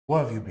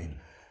Where have you been?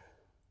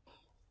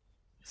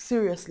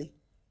 Seriously.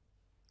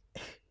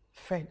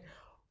 Friend,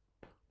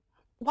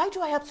 why do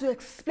I have to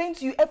explain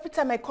to you every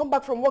time I come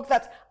back from work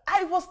that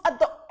I was at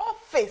the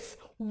office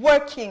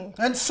working?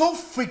 And so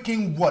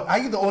freaking what? Are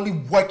you the only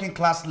working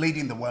class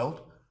lady in the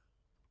world?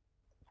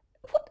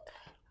 What?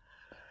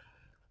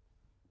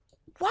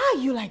 Why are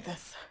you like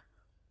this?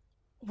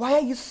 Why are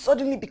you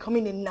suddenly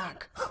becoming a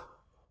nag?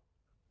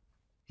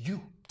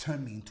 You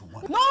turned me into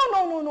one.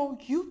 No.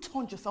 You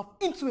turned yourself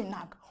into a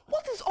nag.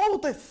 What is all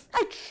this?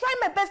 I try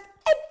my best.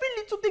 Every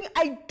little thing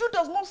I do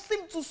does not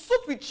seem to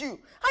suit with you.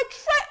 I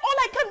try all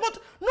I can, but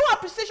no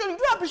appreciation. You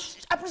don't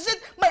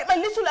appreciate my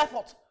little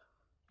effort.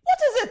 What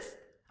is it?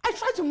 I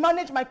try to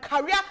manage my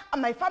career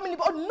and my family,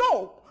 but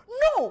no.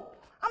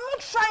 I'm not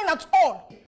trying at all.